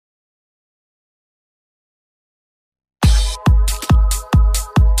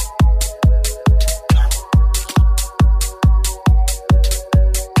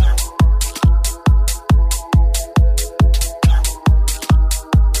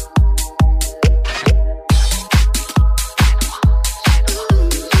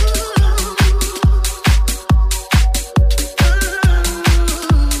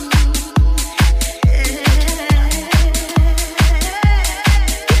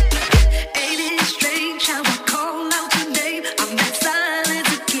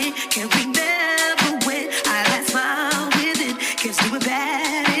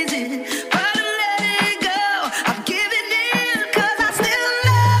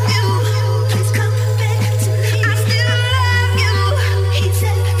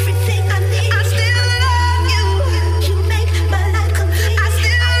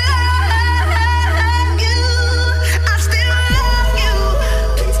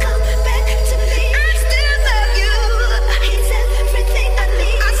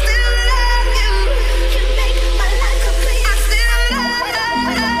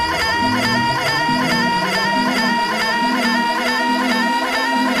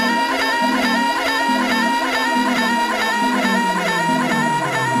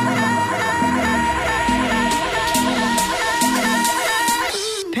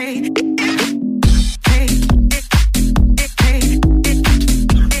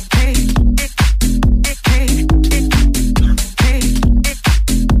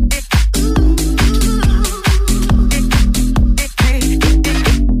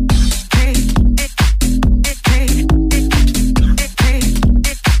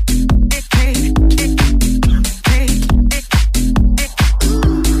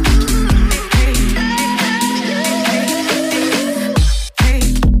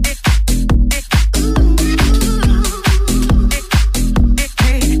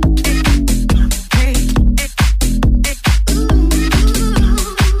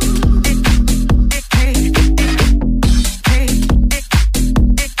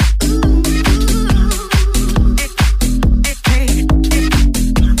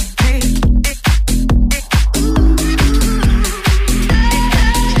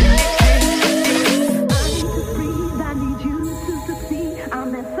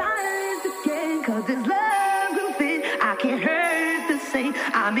me.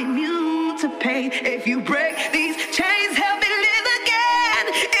 I'm immune to pain. If you break these chains, help me live again.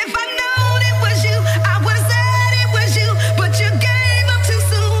 If I known it was you, I would have said it was you. But you gave up too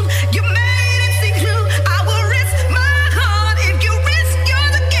soon. You made it seem true. I will risk my heart if you risk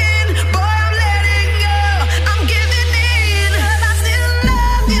yours again. Boy, I'm letting go. I'm giving in. But I still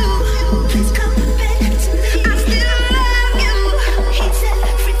love you. Please come back to me. I still love you. He's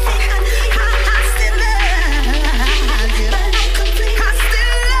everything I need. I still love you. But I'm complete. I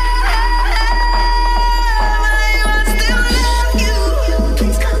still love you. I still love you.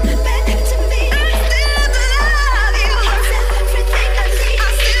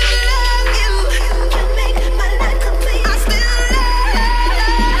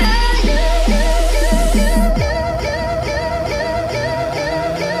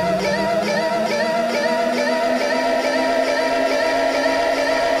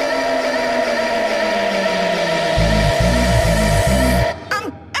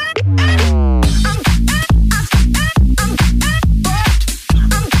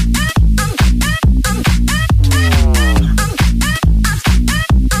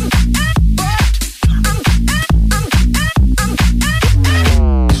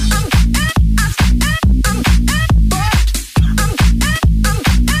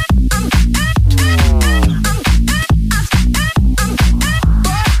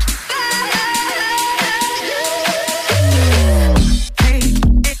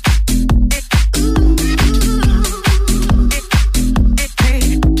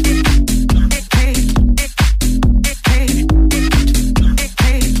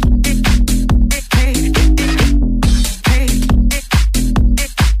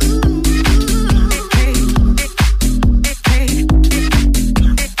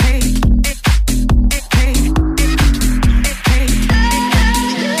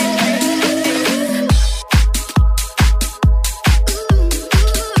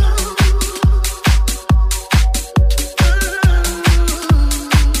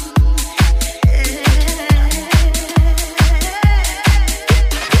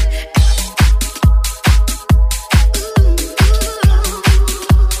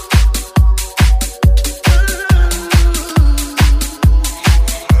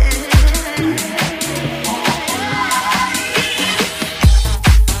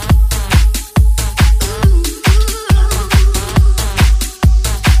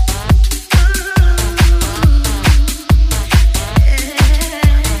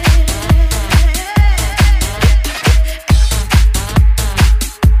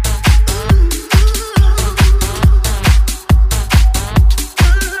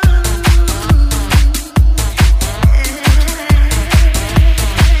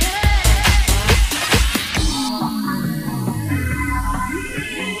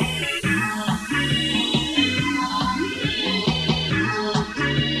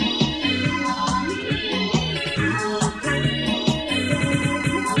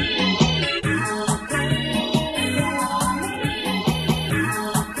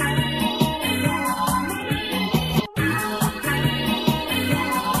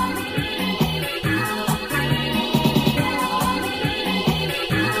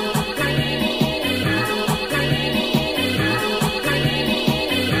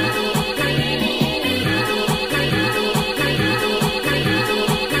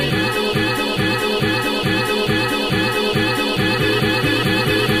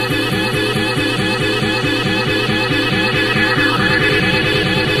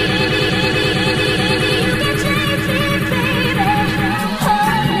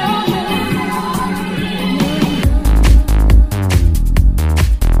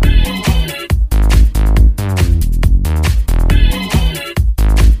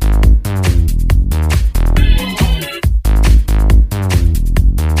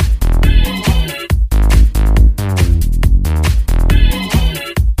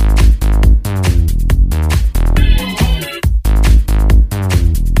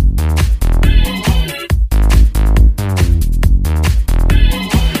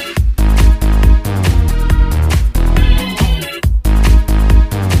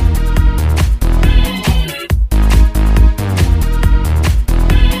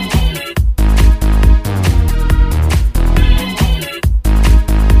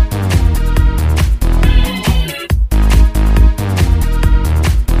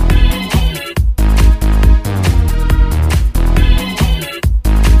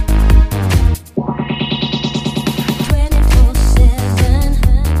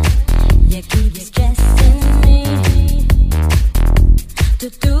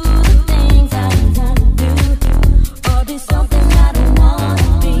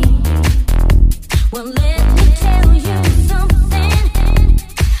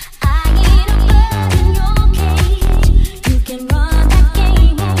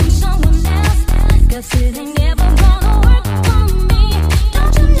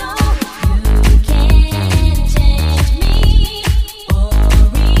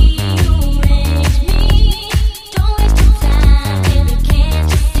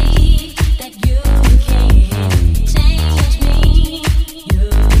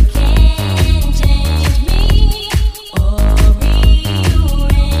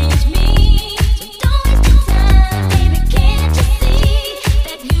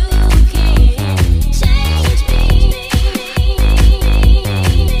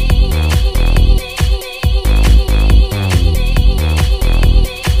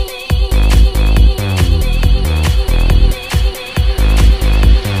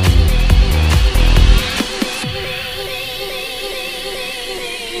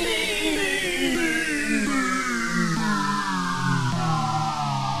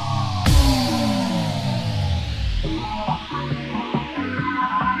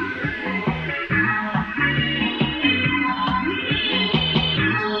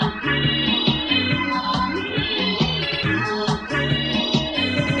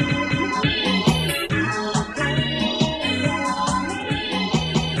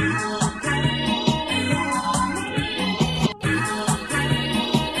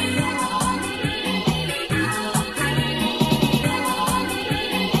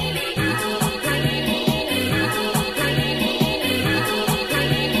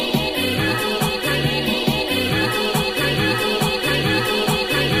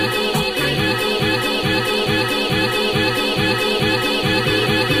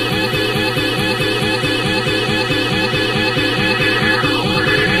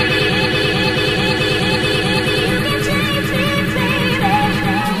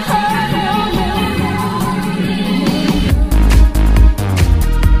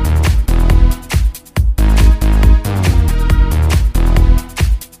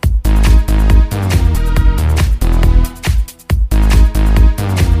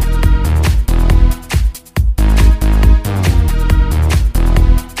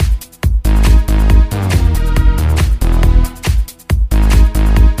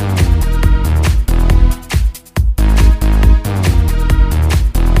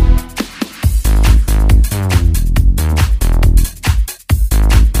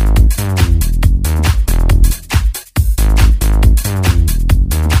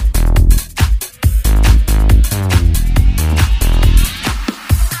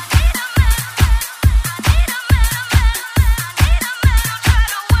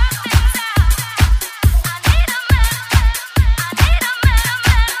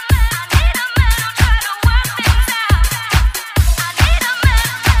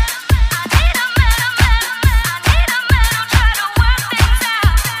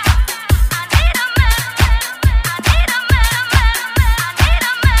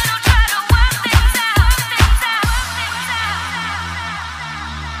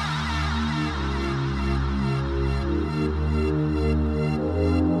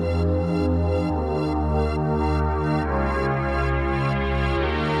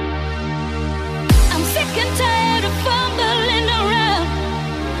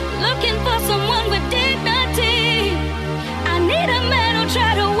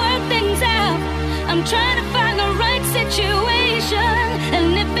 I'm trying to find the right situation.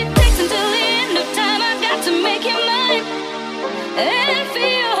 And if it takes until the end of time, I've got to make you mine and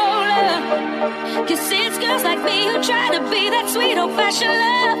feel whole love. 'Cause it's girls like me who try to be that sweet old-fashioned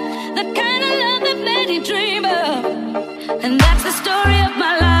love, the kind of love that many dream of. And that's the story of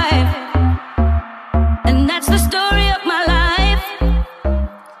my life. And that's the story of my life.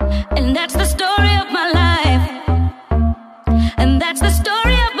 And that's the story of my life. And that's the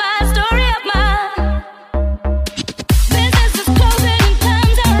story of my story of my business is closing and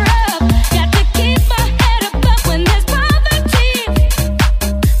times are rough. Got to keep my head above when there's poverty.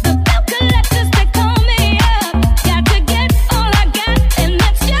 The bill collectors, they call me up. Got to get all I got, and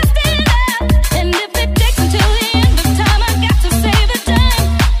that's just enough. And if it takes until the end of time, I've got to save a dime.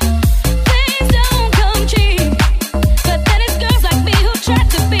 Things don't come cheap, but then it's girls like me who try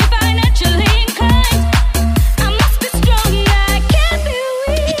to be financially inclined. I must be strong, I can't be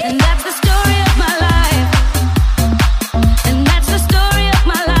weak. And that's the story of my life. And that's the story of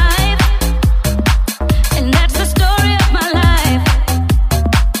my life. And that's the story of my life.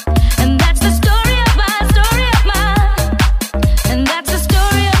 And that's the story of my story of my. And that's the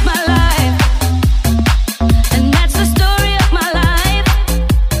story of my life. And that's the story of my life.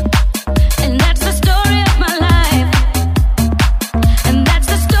 And that's the story of my life. And that's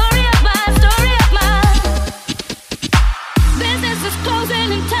the story of my story of my. Business is closing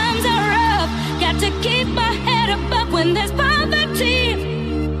and times are rough. Got to keep my head above when there's poverty.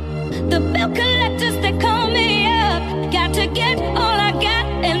 The bill collectors, they call me up. Got to get all I got,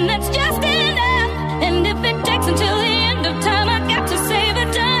 and that's just enough. And if it takes until the end of time, I've got to save a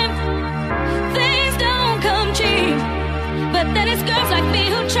dime. Things don't come cheap, but then it's girls like me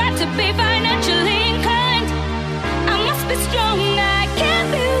who try to be financially inclined. I must be strong, I can't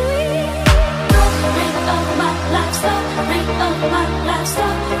be weak. Story of my life, story of my life,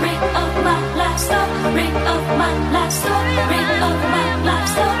 story of my life, story of my life, story of my life,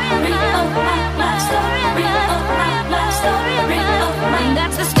 story of my life, story of my life, story of my. And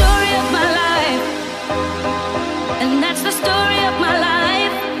that's the story of my life. And that's the story of my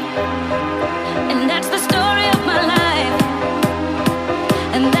life. And that's the story of my life.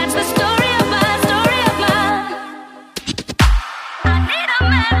 And that's the story of my story of my. I need a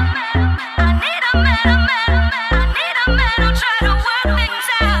man, I need a man, I need a man who'll try to work things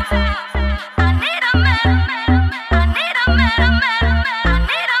out. I need a man, I need a man, I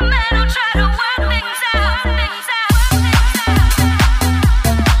need a man who'll try to work things out, things out.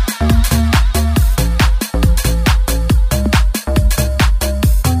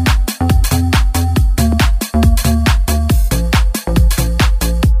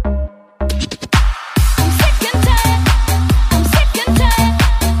 I'm sick and tired, I'm sick and tired,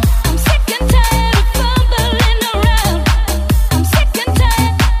 I'm sick and tired of fumbling around. I'm sick and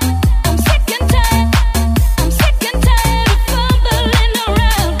tired, I'm sick and tired, I'm sick and tired of fumbling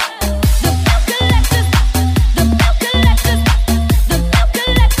around. The bill collectors, the bill collectors, the bill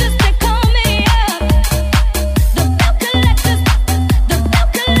collectors, they call me up. The bill collectors, the bill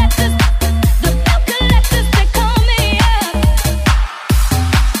collectors, the bill collectors, they call me up.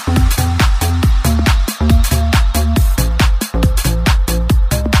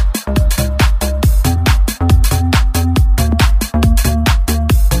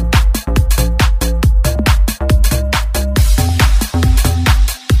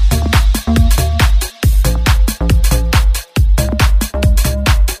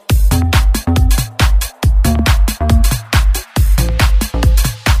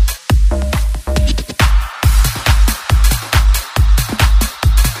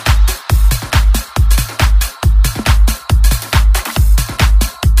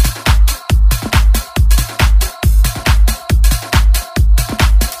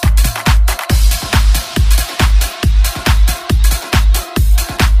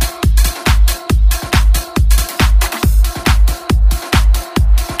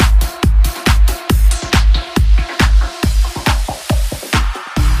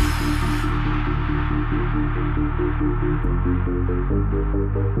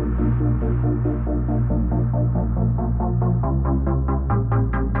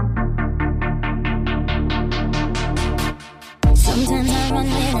 Sometimes I run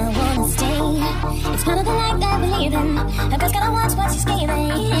when I wanna stay. It's part of the life that we live in. I just gotta watch what you're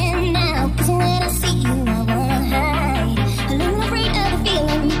scathing now. 'Cause when I see you, I wanna hide. A little afraid of the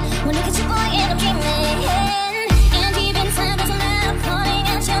feeling. When I look at you, boy, and I'm dreaming. And deep inside, there's a love calling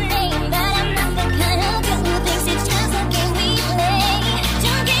out your name. But I'm not the kind of girl who thinks it's just a game we play.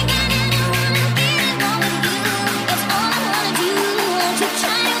 Don't get caught in it, wanna be wrong with you. It's all I wanna do. Won't you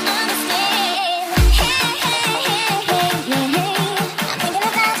try to understand? Hey, hey, hey, hey, hey, hey. I'm thinking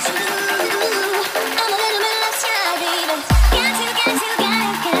about you.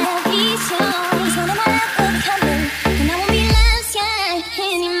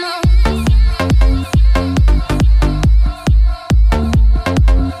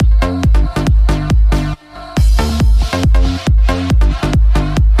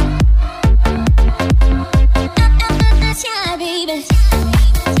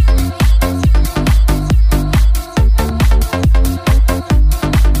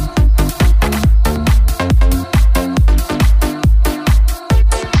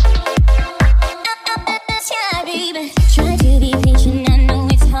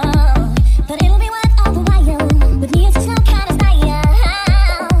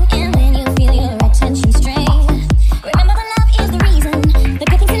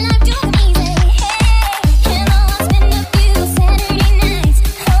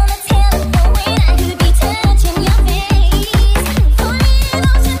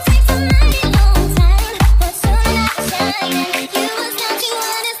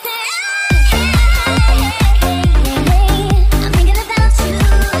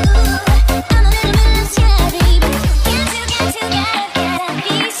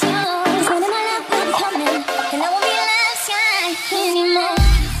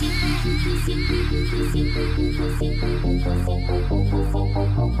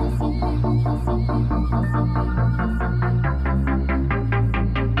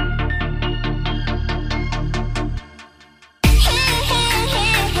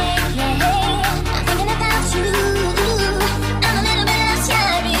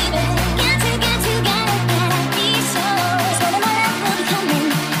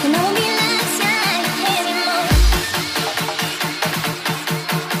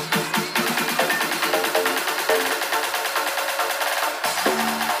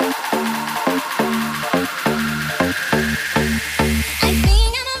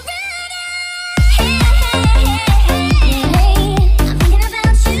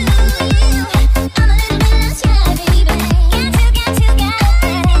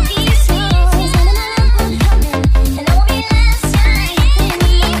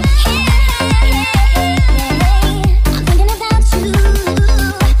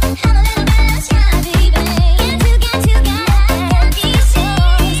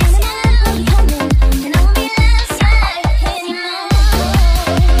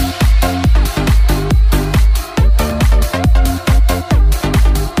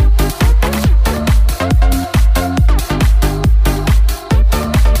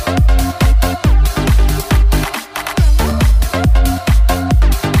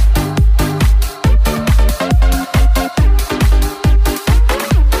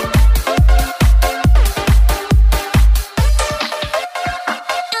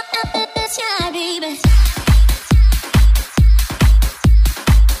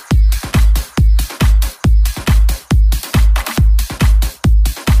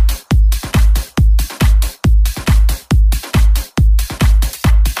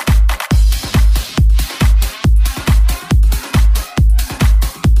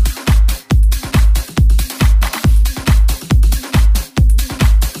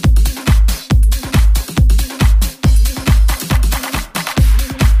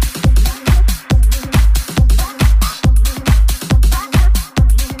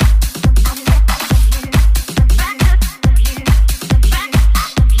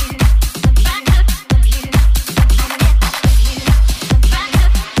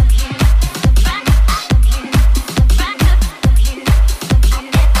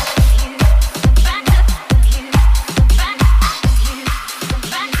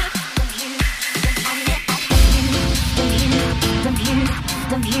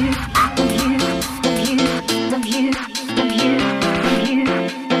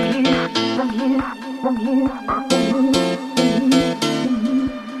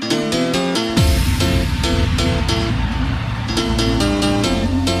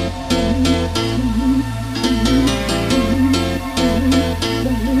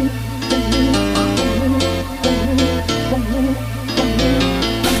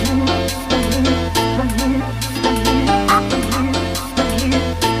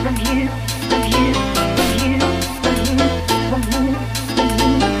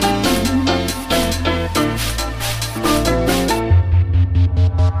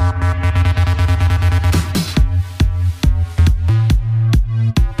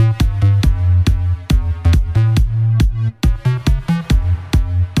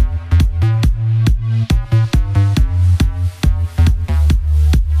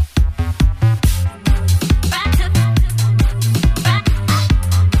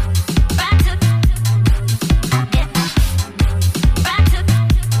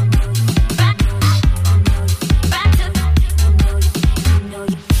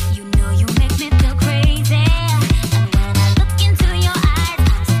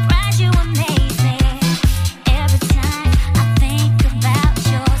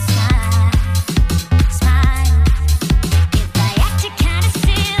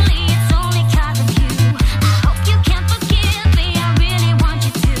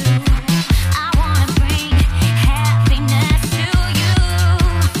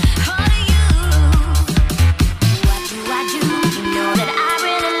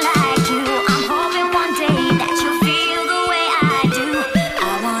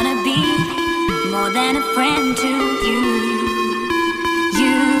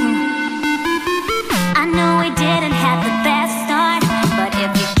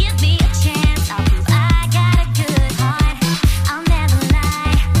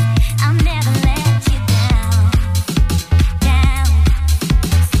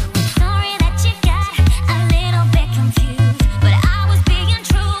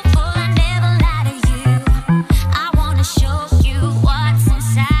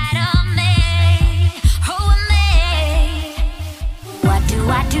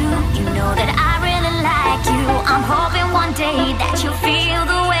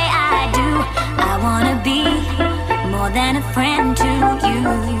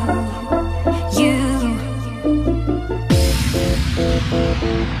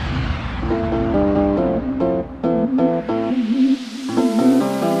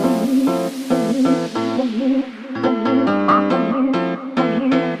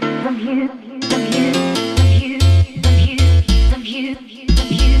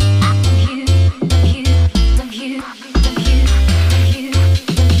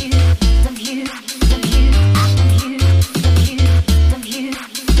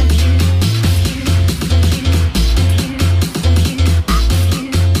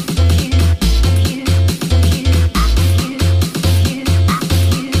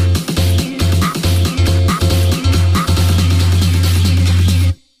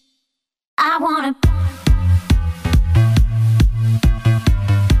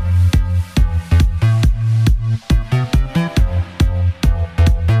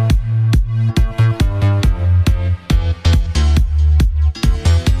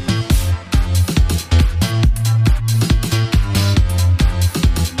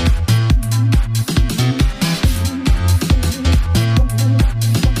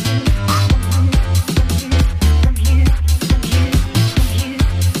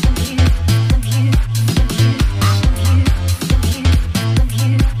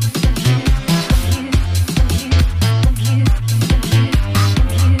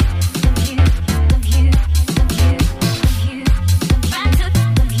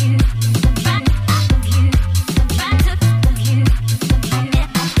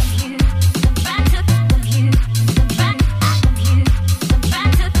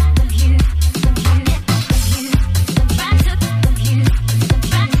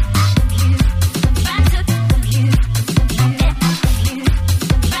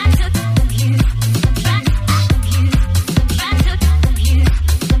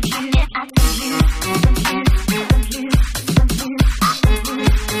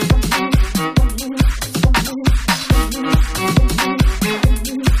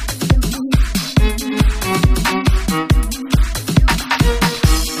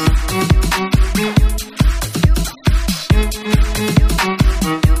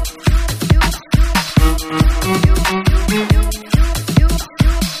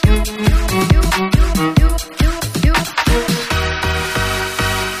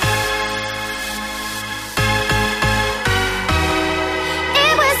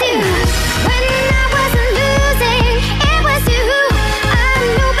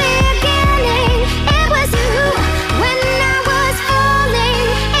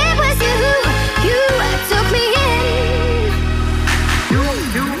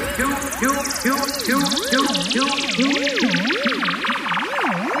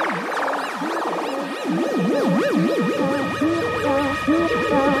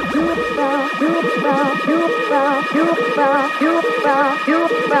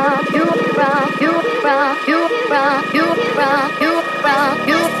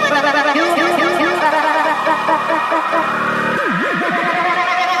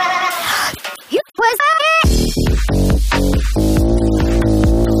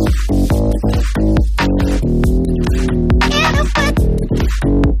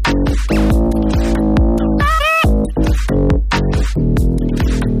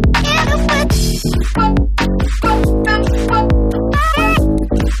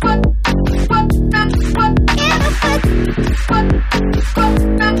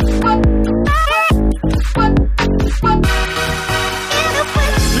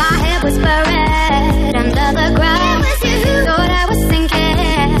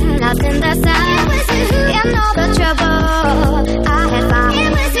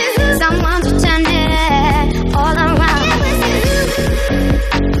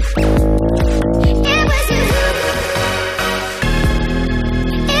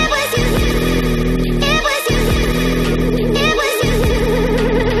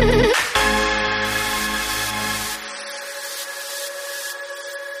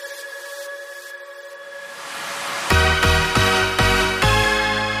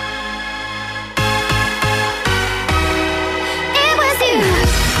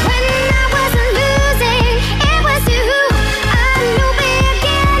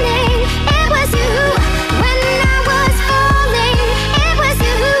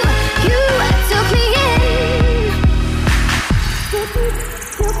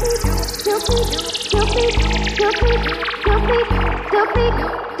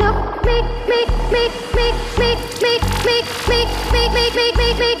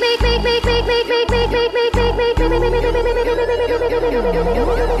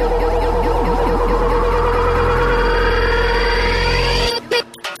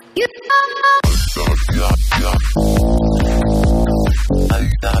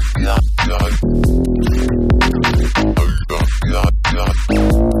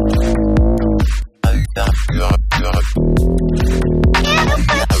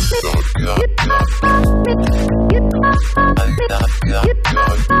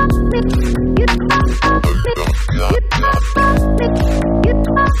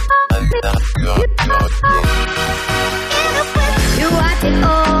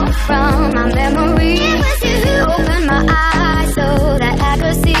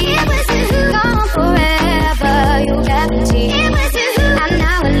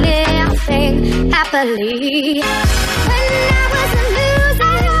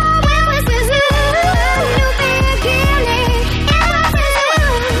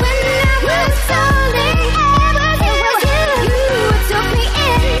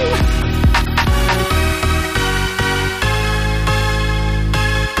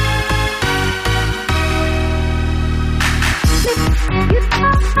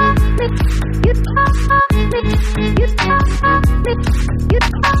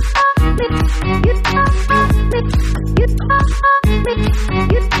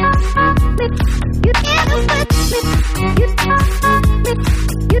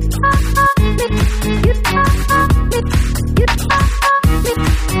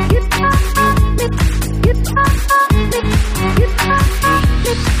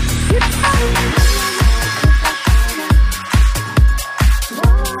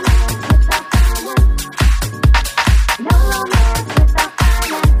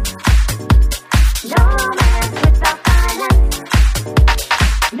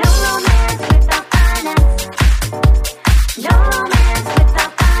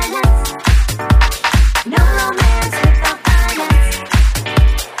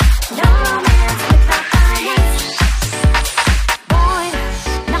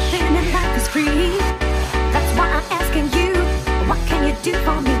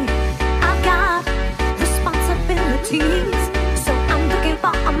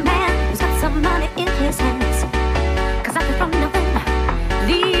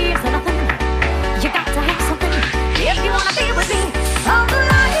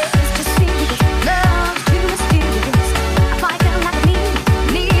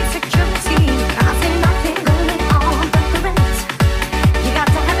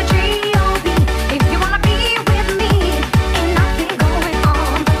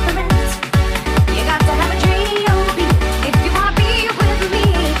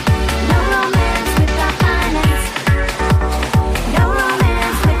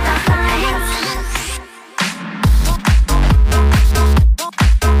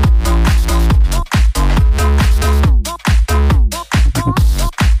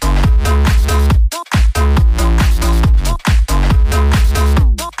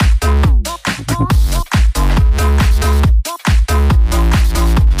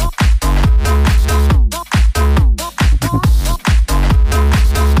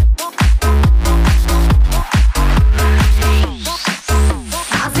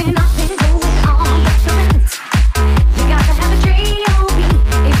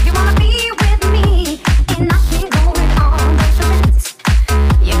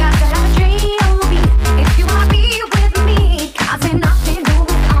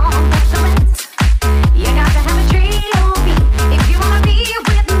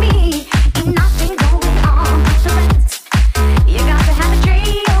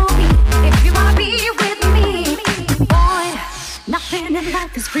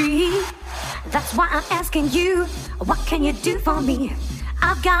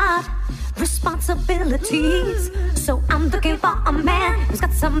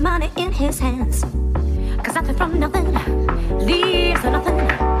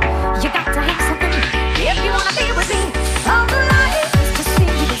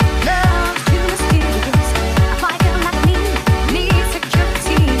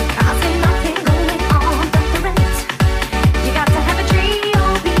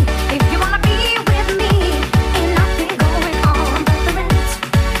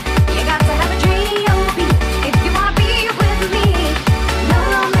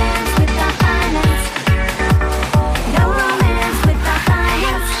 Romance without finance.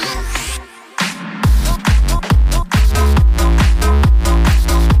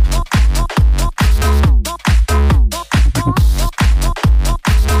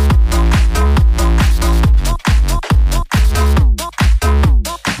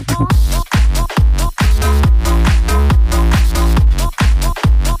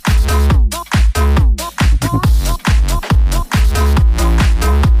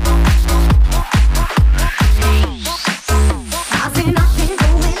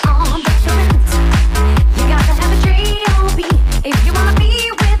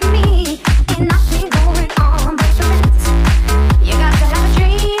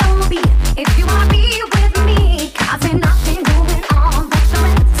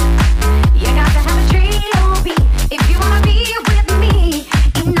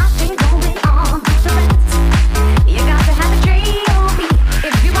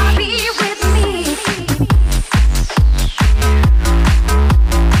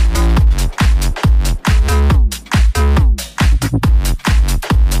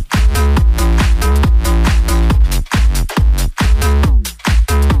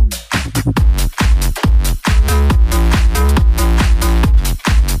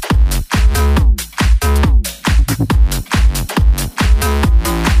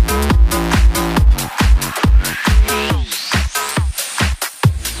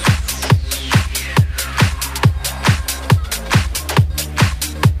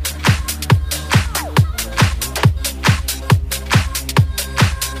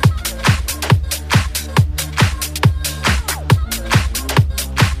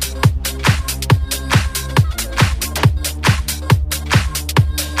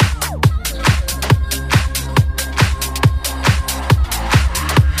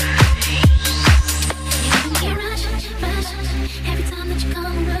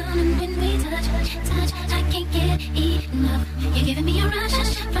 touch, touch, I can't get enough. You're giving me a rush,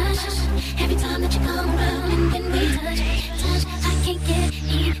 rush, every time that you come around. And when we touch, touch, I can't get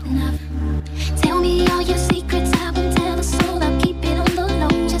enough. Tell me all your secrets, I won't tell a soul. I'll keep it on the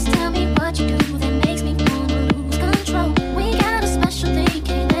low. Just tell me what you do that makes me wanna lose control. We got a special thing,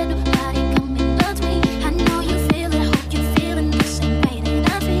 can't let nobody come in between. I know you feel it, hope you're feeling the same way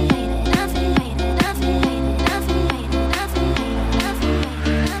that I feel. I feel, I feel, I feel, I feel, I feel,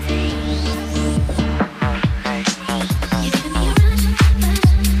 I feel, I feel. You're giving me a rush, rush,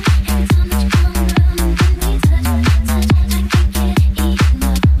 every time that you come around. And when we touch, touch, I can't get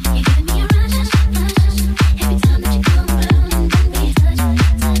enough. You're giving me a rush, rush, every time that you come around. And when we touch,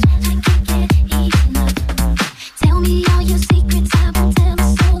 touch, I can't get enough. Tell me all your secrets, I won't tell a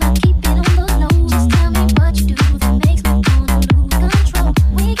soul. I'll keep it on the low. Just tell me what you do that makes me wanna lose control.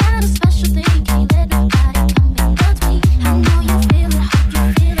 We got a special thing, can't let nobody come in between. I know you feel it, hope you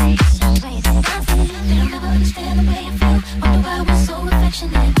feel it the same way that I feel. They'll never understand the way I feel. Wonder why we're so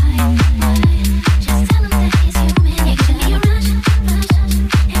affectionate. Why? Just tell them that it's human. You're giving me a rush, rush,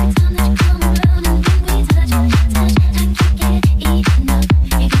 every time that you come around. And when we touch, touch, I can't get enough.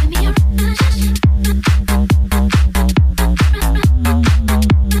 You're giving me a rush,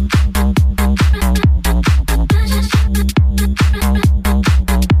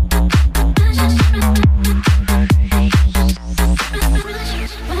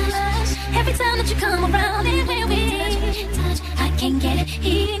 every time that you come around. And when we touch, I can't get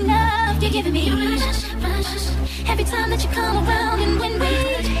enough. You're giving me a rush, rush, every time that you come around. And when we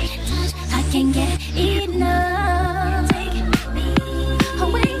touch, I can't get enough. Take me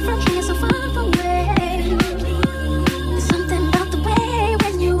away from here, so far away. There's something about the way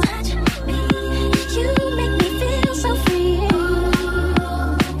when you touch me, you make me feel so free.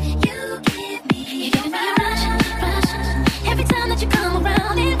 You're giving me a rush, rush, every time that you come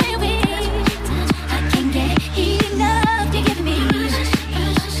around. And when we touch, I can't get enough. You're giving me a rush,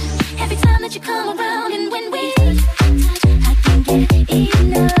 rush, every time that you come around. And when we touch, I can't get enough.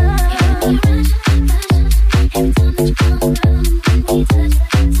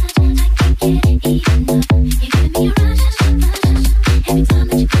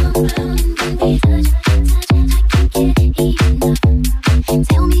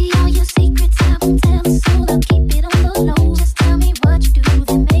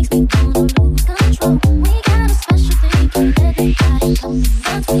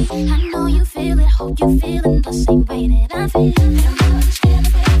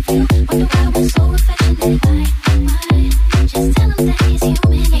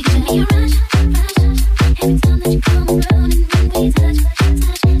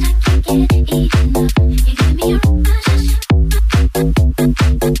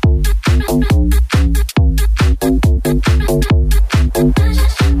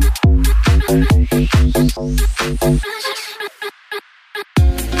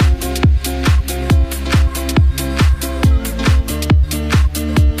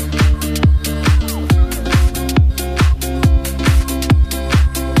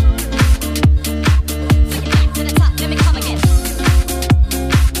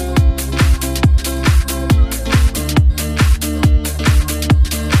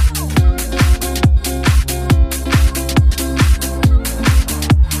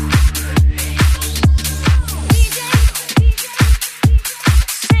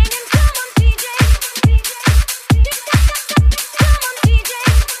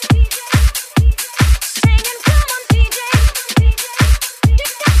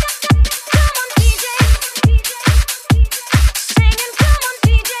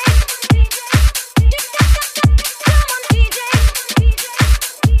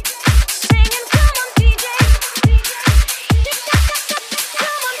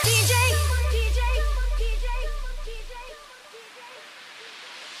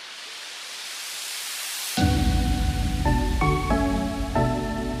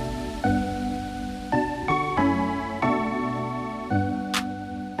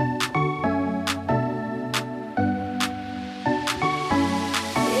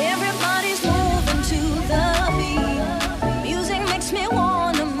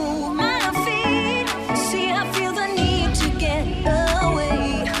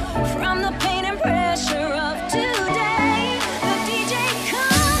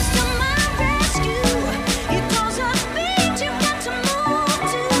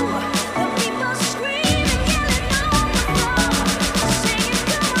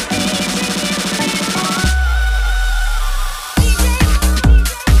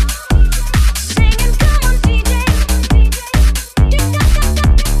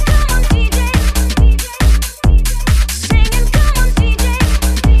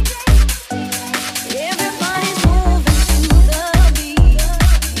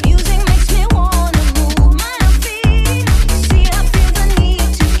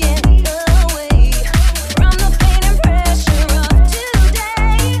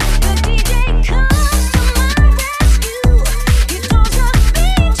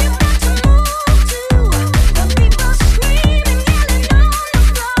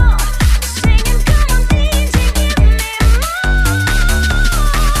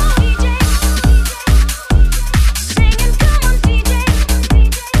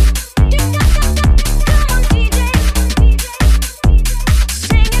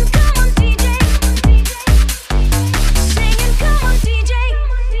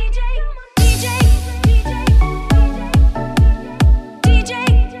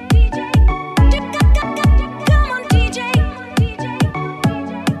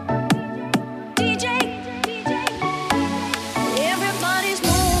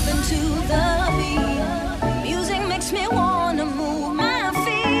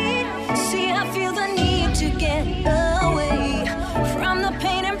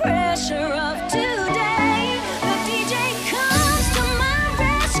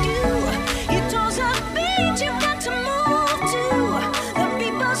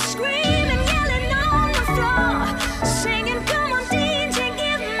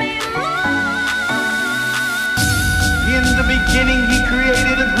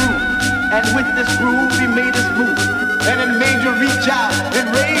 And with this groove, he made us move. And it made you reach out and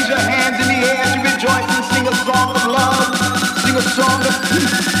raise your hands in the air to rejoice and sing a song of love, sing a song of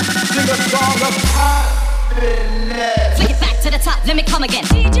peace, sing a song of happiness. Take it back to the top, let me come again.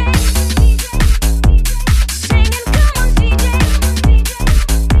 DJ.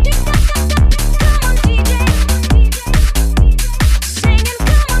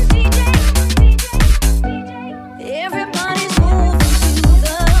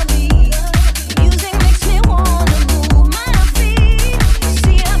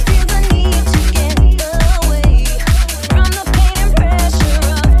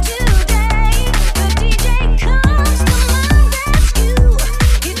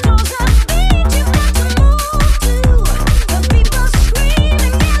 You know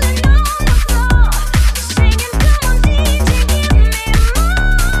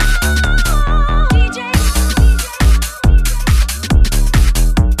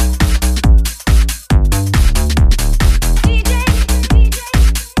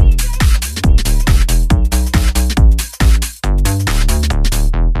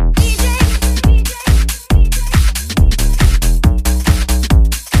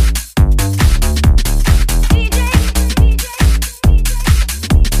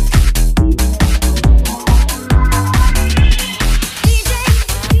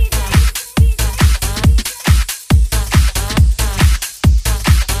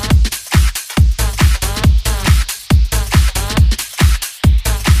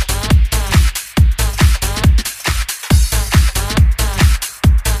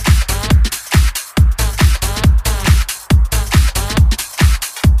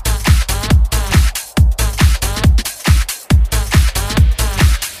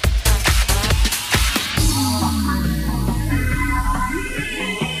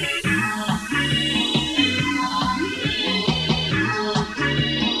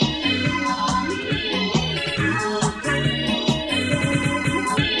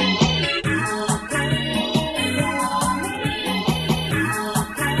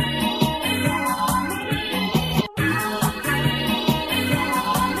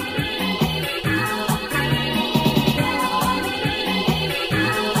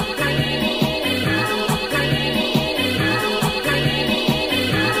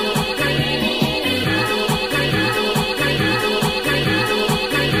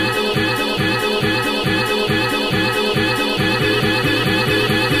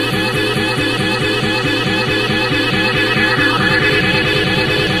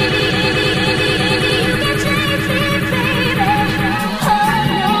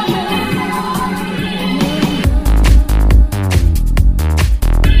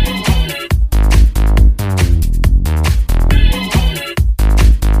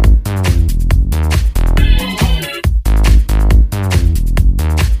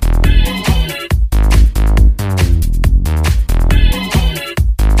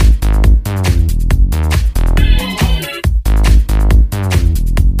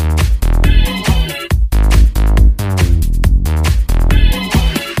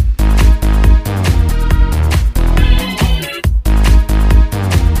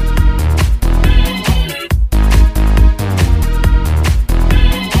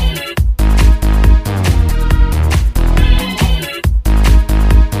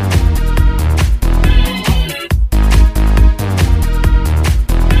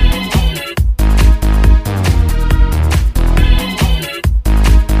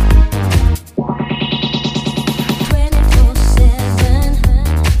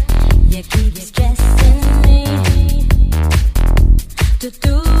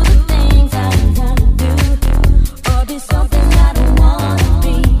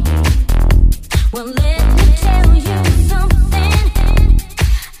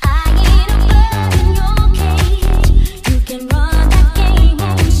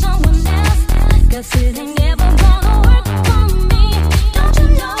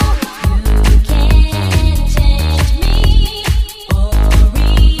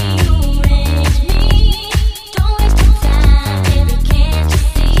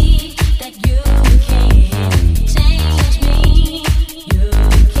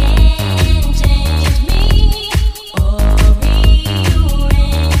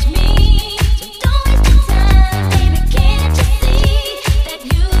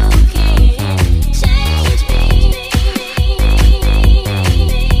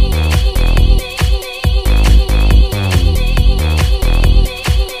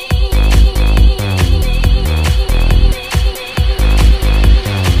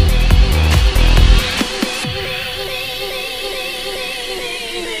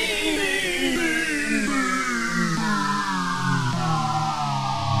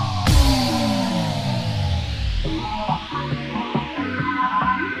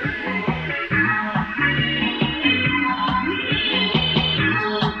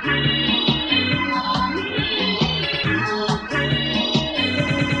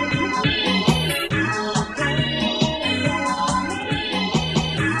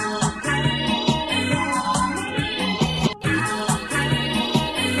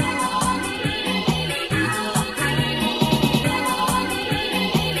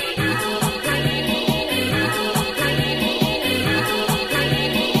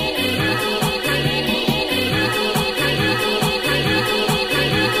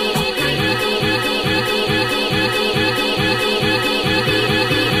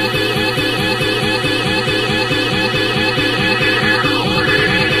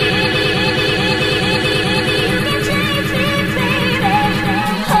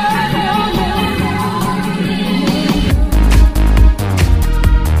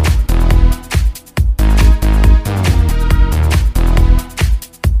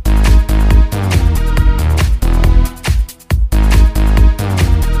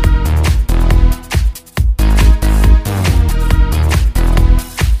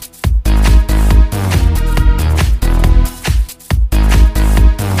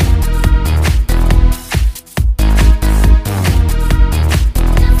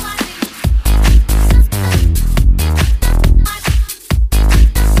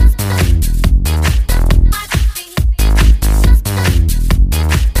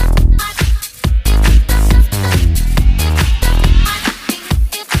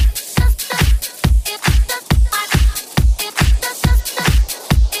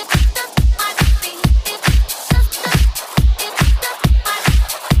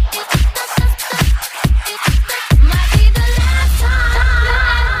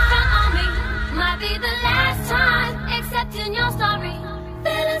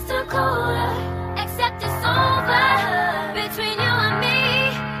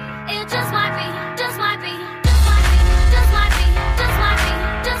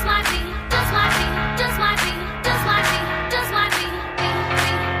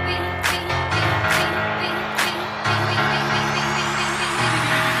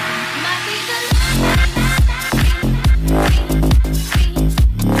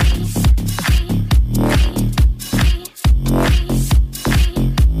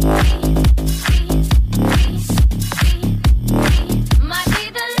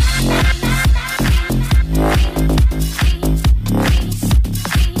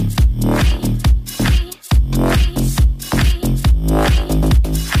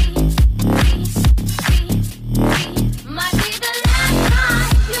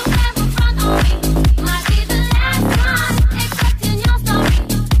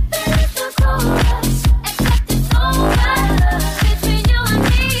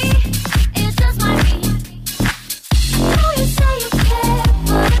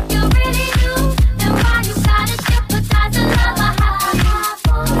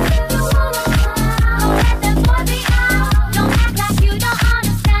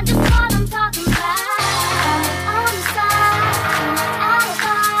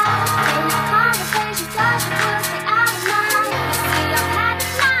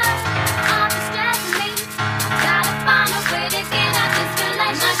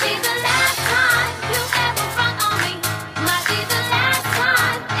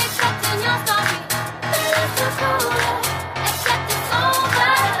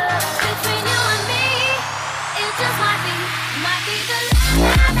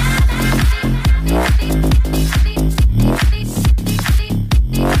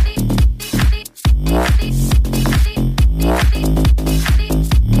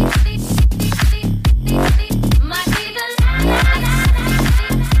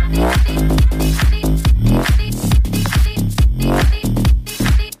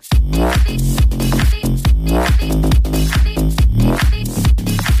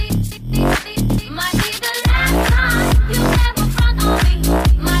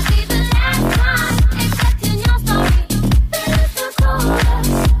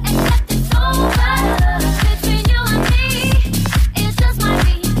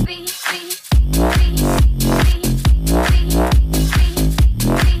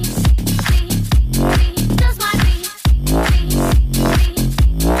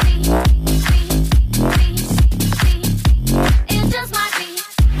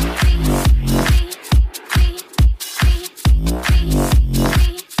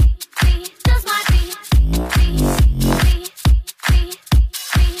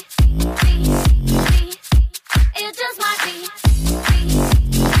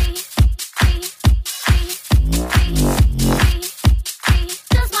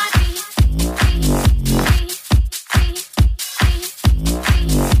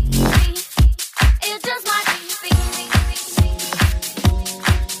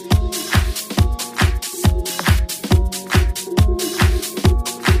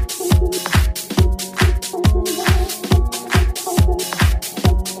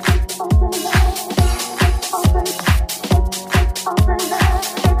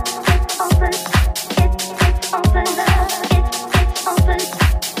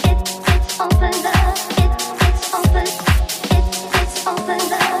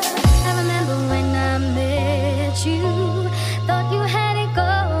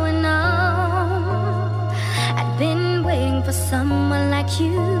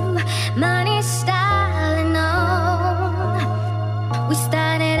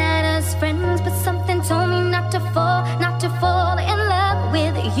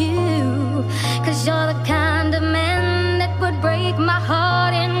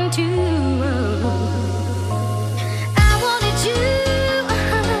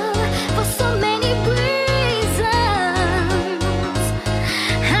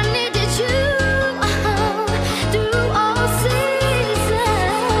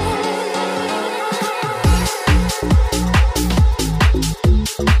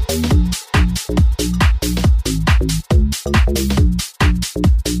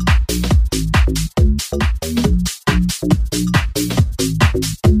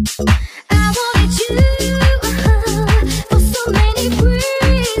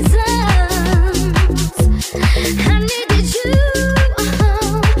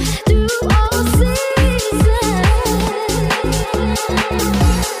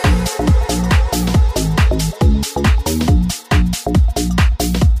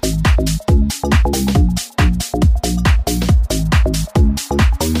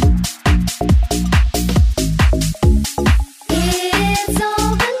It's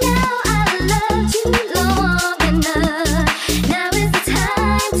over now.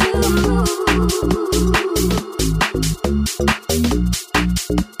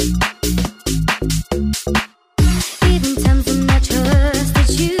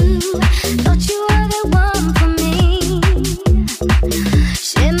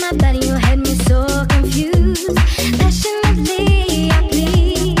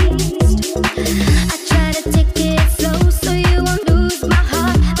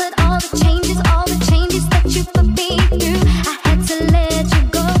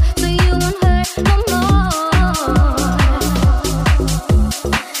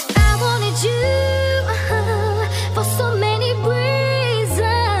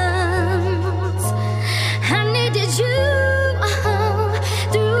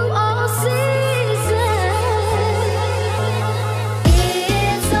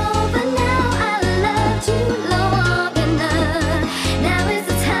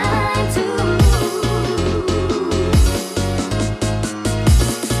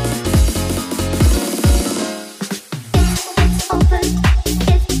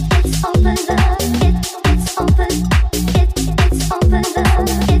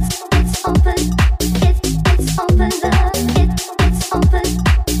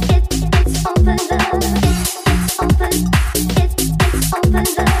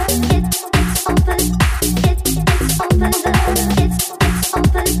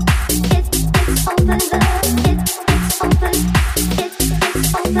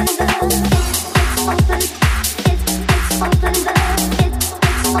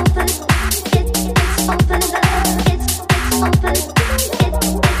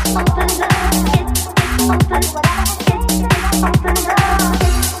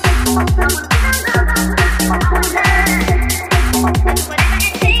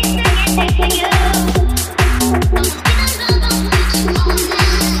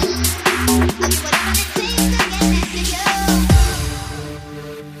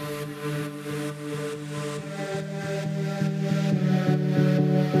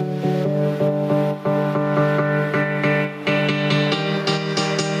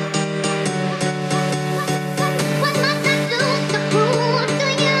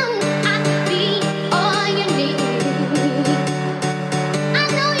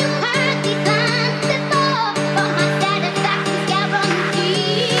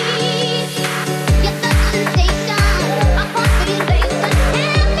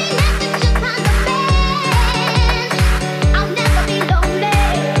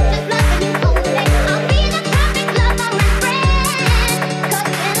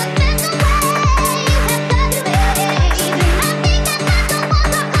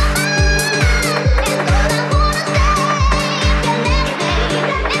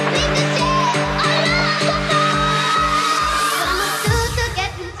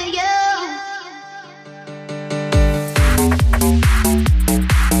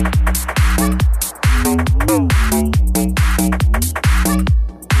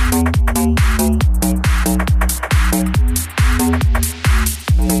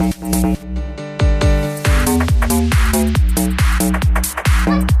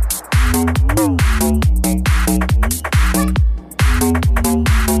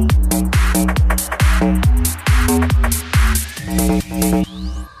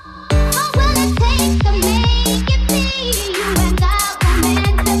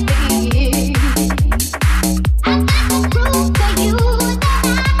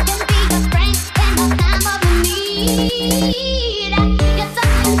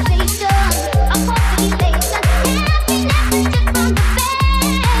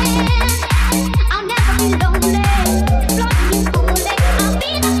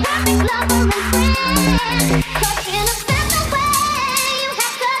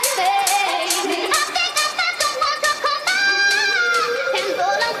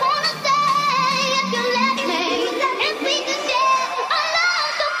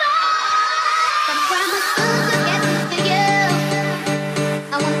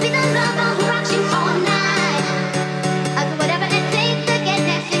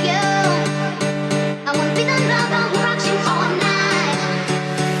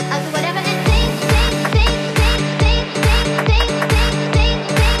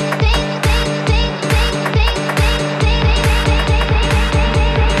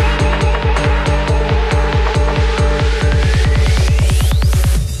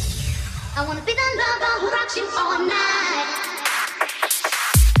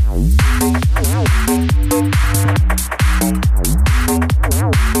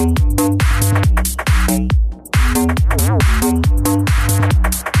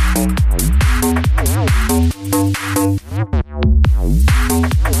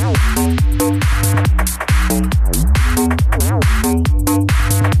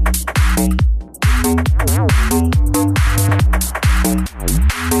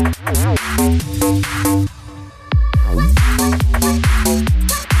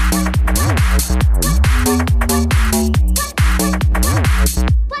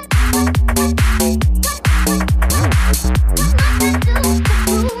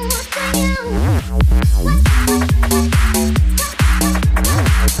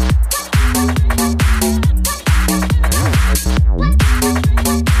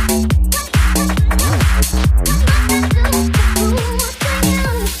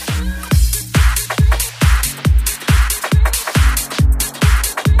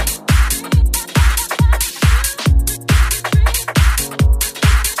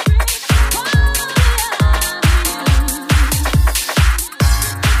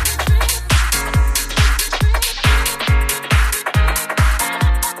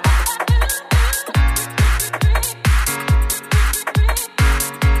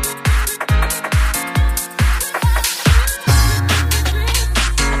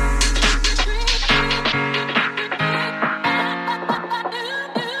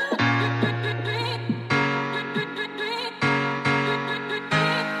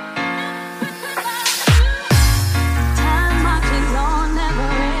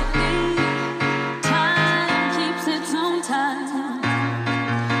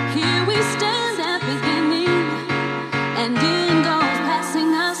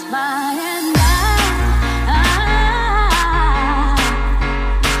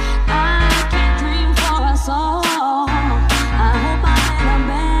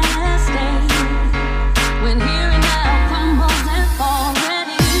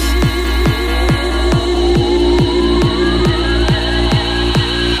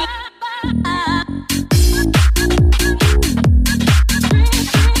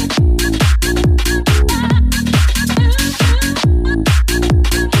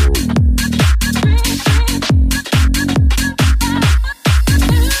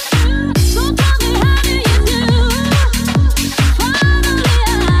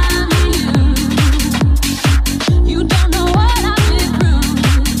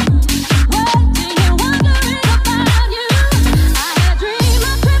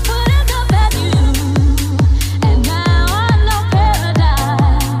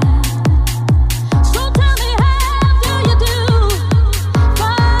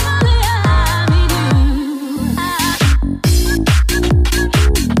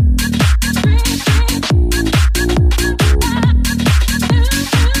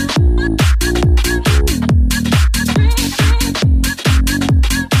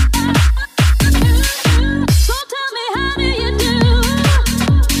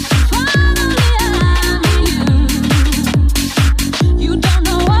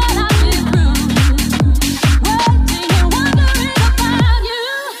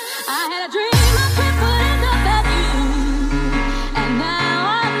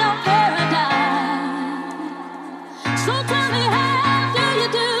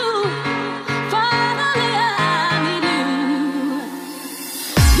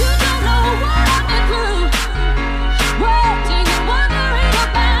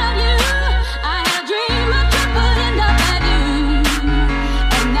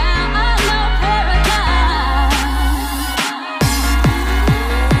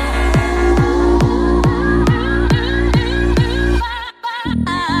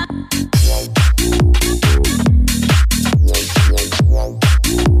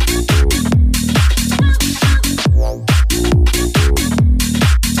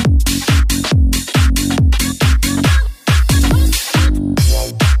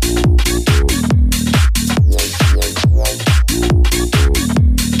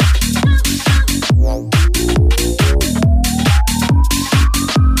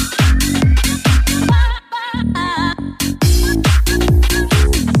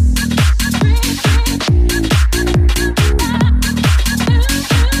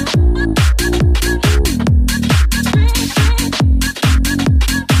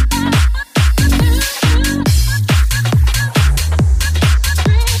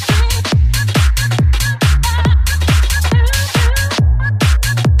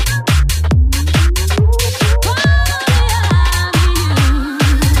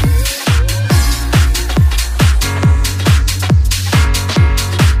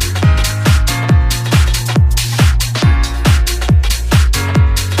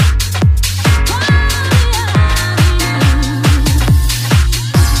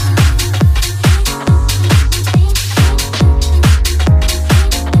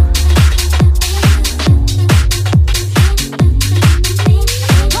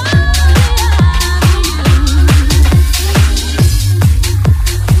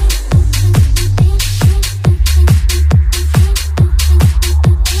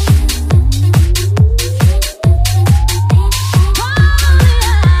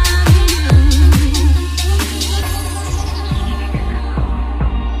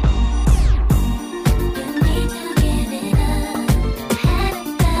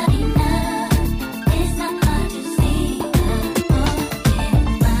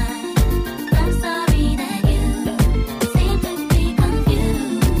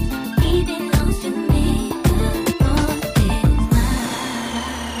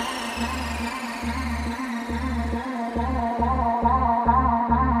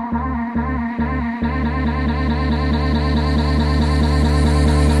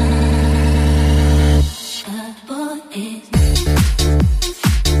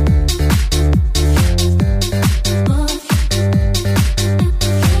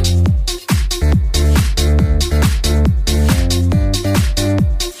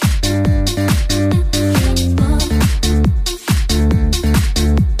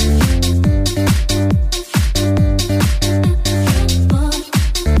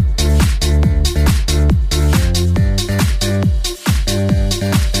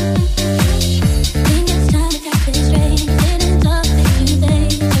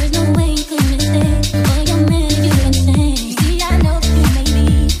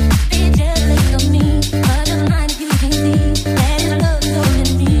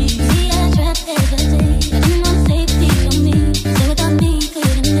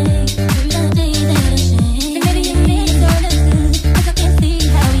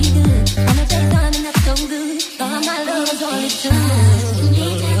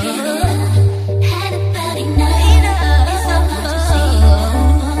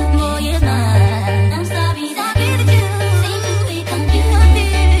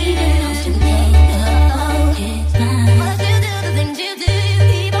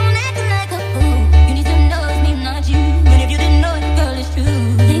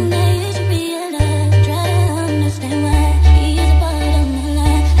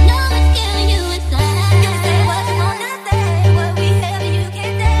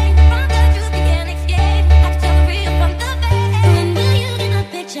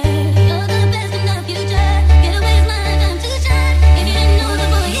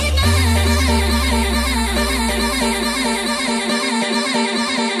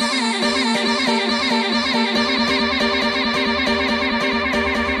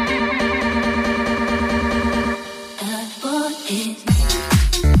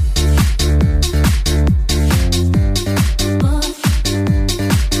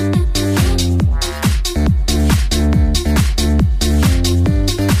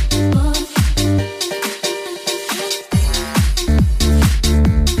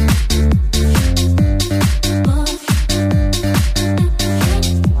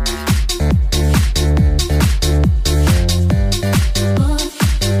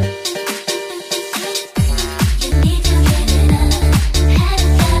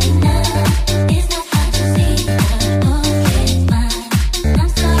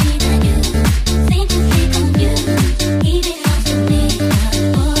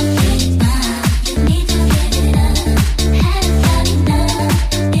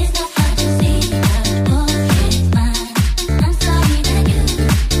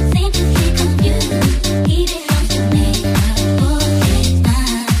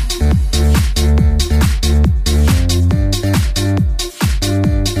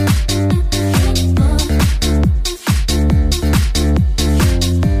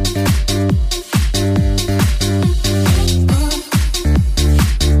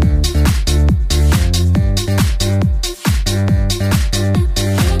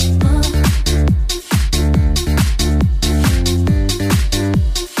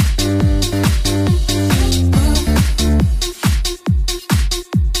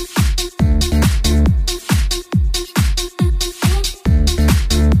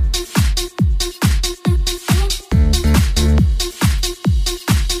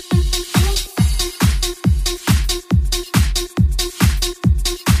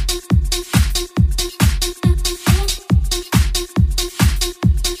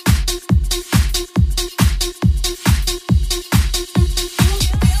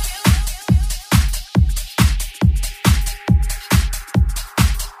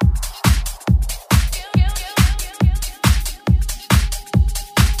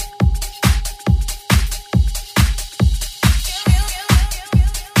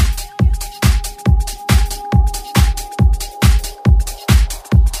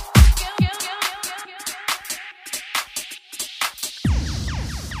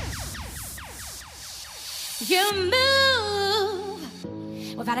 You move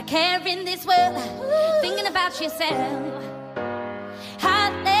without a care in this world, thinking about yourself.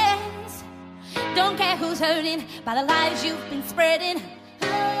 Heartless, don't care who's hurting by the lies you've been spreading.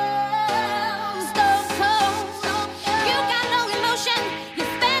 Stone cold, you got no emotion. You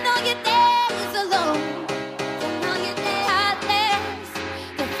spend all your days alone. Heartless,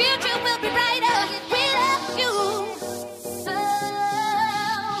 the future will be brighter without you.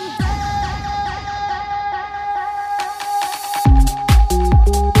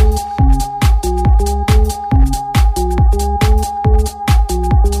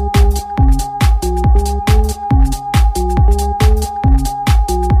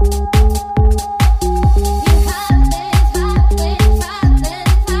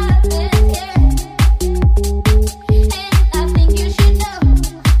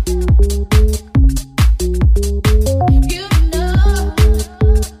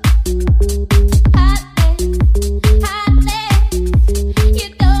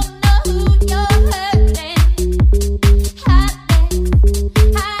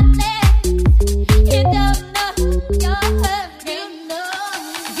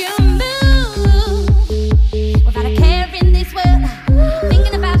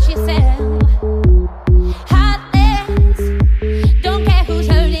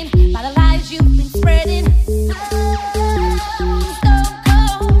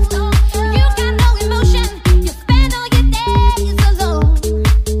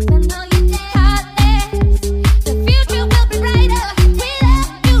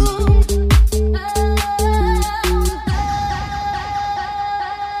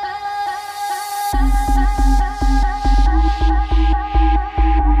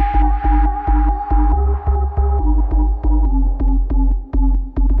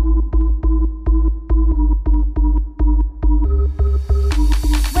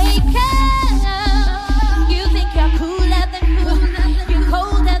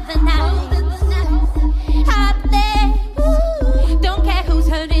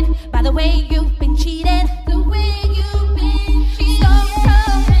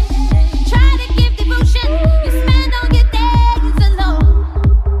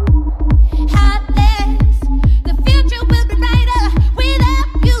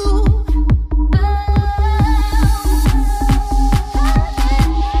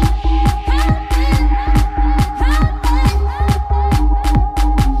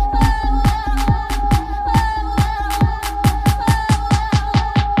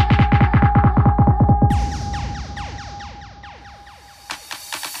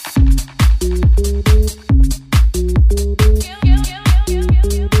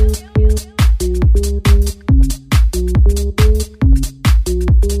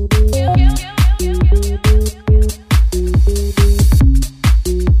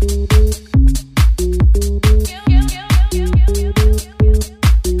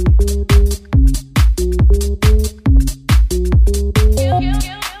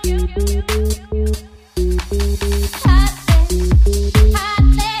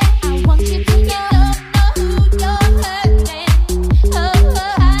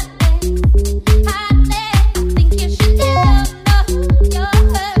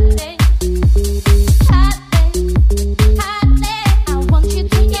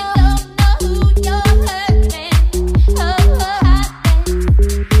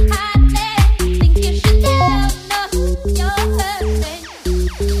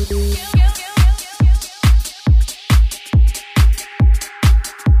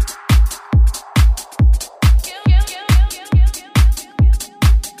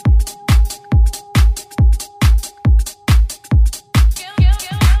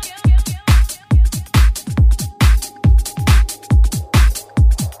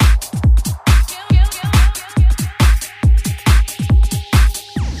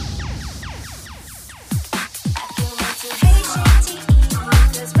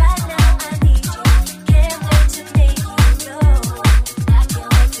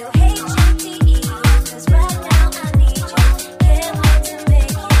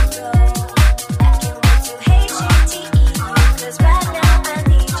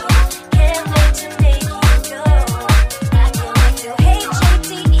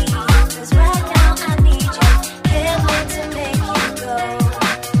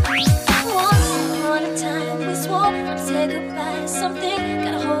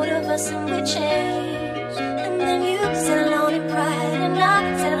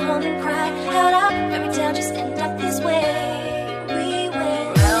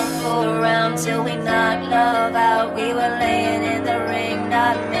 till we knocked love out. We were